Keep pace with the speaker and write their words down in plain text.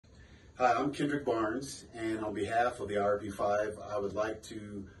Hi, I'm Kendrick Barnes, and on behalf of the IRP5, I would like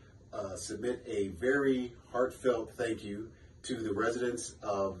to submit a very heartfelt thank you to the residents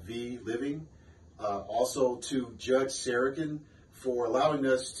of V Living, also to Judge Sarokin for allowing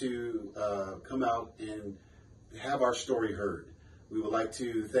us to come out and have our story heard. We would like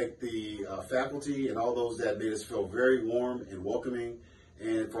to thank the faculty and all those that made us feel very warm and welcoming,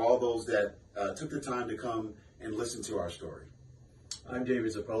 and for all those that took the time to come and listen to our story. I'm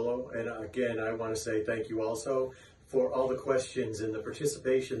David Zappolo, and again, I want to say thank you also for all the questions and the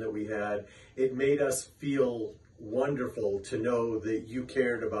participation that we had. It made us feel wonderful to know that you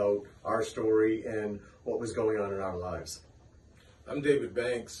cared about our story and what was going on in our lives. I'm David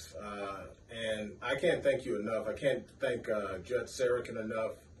Banks, and I can't thank you enough. I can't thank Judge Sarokin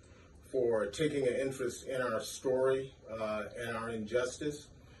enough for taking an interest in our story and our injustice.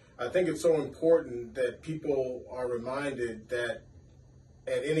 I think it's so important that people are reminded that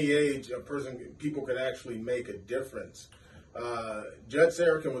at any age, people can actually make a difference. Judge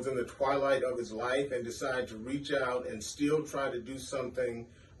Sarokin was in the twilight of his life and decided to reach out and still try to do something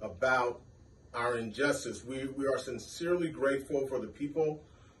about our injustice. We are sincerely grateful for the people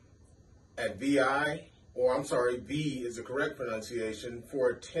at V is the correct pronunciation, for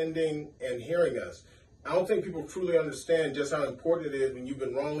attending and hearing us. I don't think people truly understand just how important it is when you've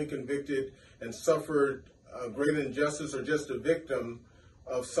been wrongly convicted and suffered great injustice or just a victim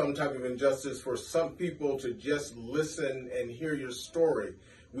of some type of injustice, for some people to just listen and hear your story.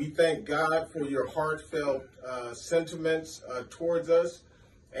 We thank God for your heartfelt sentiments towards us,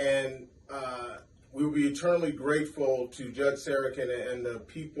 and we will be eternally grateful to Judge Sarokin and the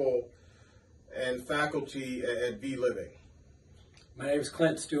people and faculty at V Living. My name is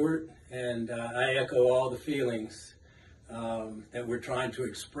Clint Stewart, and I echo all the feelings that we're trying to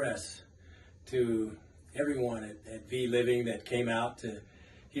express to everyone at V Living that came out to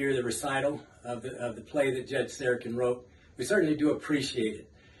hear the recital of the play that Judge Sarokin wrote. We certainly do appreciate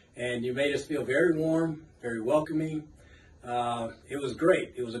it, and you made us feel very warm, very welcoming. It was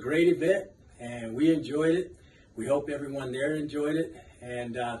great. It was a great event, and we enjoyed it. We hope everyone there enjoyed it,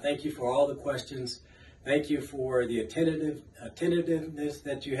 and thank you for all the questions. Thank you for the attentiveness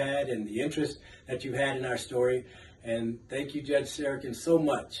that you had and the interest that you had in our story, and thank you, Judge Sarokin, so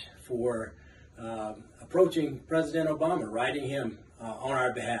much for approaching President Obama, writing him on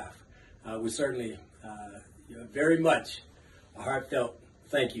our behalf. We certainly very much a heartfelt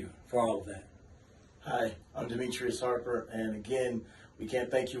thank you for all of that. Hi, I'm Demetrius Harper, and again, we can't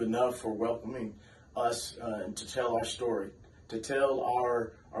thank you enough for welcoming us to tell our story, to tell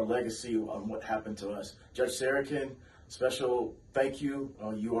our legacy on what happened to us. Judge Sarokin, special thank you.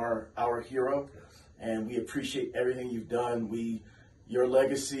 You are our hero, and we appreciate everything you've done. Your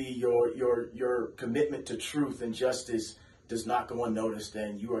legacy, your commitment to truth and justice does not go unnoticed,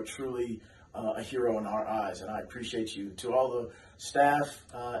 and you are truly a hero in our eyes, and I appreciate you. To all the staff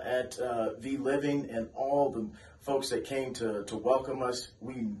at V Living and all the folks that came to welcome us,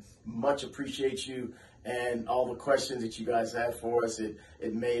 we much appreciate you, and all the questions that you guys had for us, it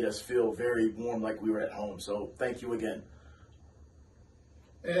made us feel very warm, like we were at home. So thank you again.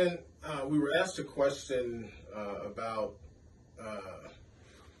 And we were asked a question about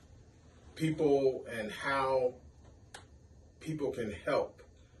people and how people can help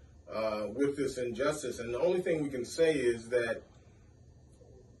with this injustice. And the only thing we can say is that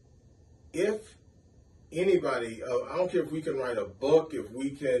if anybody, I don't care if we can write a book, if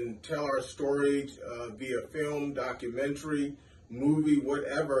we can tell our story via film, documentary, movie,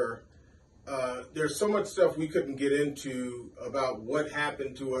 whatever, there's so much stuff we couldn't get into about what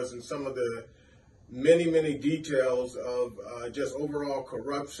happened to us and some of the many details of just overall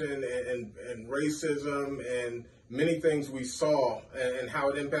corruption and racism and many things we saw and how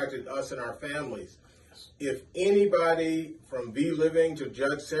it impacted us and our families. If anybody from V Living to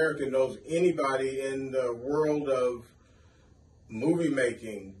Judge Sarokin knows anybody in the world of movie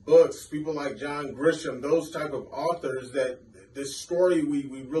making, books, people like John Grisham, those type of authors, that this story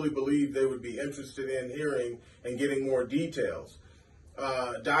we really believe they would be interested in hearing and getting more details.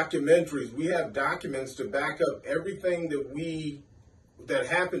 Documentaries, we have documents to back up everything that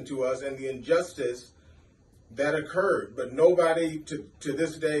happened to us and the injustice that occurred, but nobody to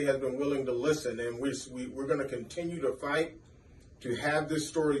this day has been willing to listen, and we're going to continue to fight to have this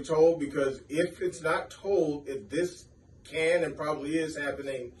story told, because if it's not told, this can and probably is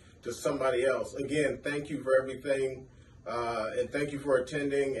happening to somebody else. Again, thank you for everything, and thank you for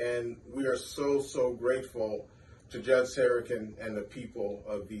attending, and we are so grateful to Judge Sarokin and the people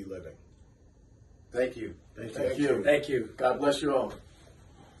of V Living. Thank you. Thank you. Thank you. God bless you all.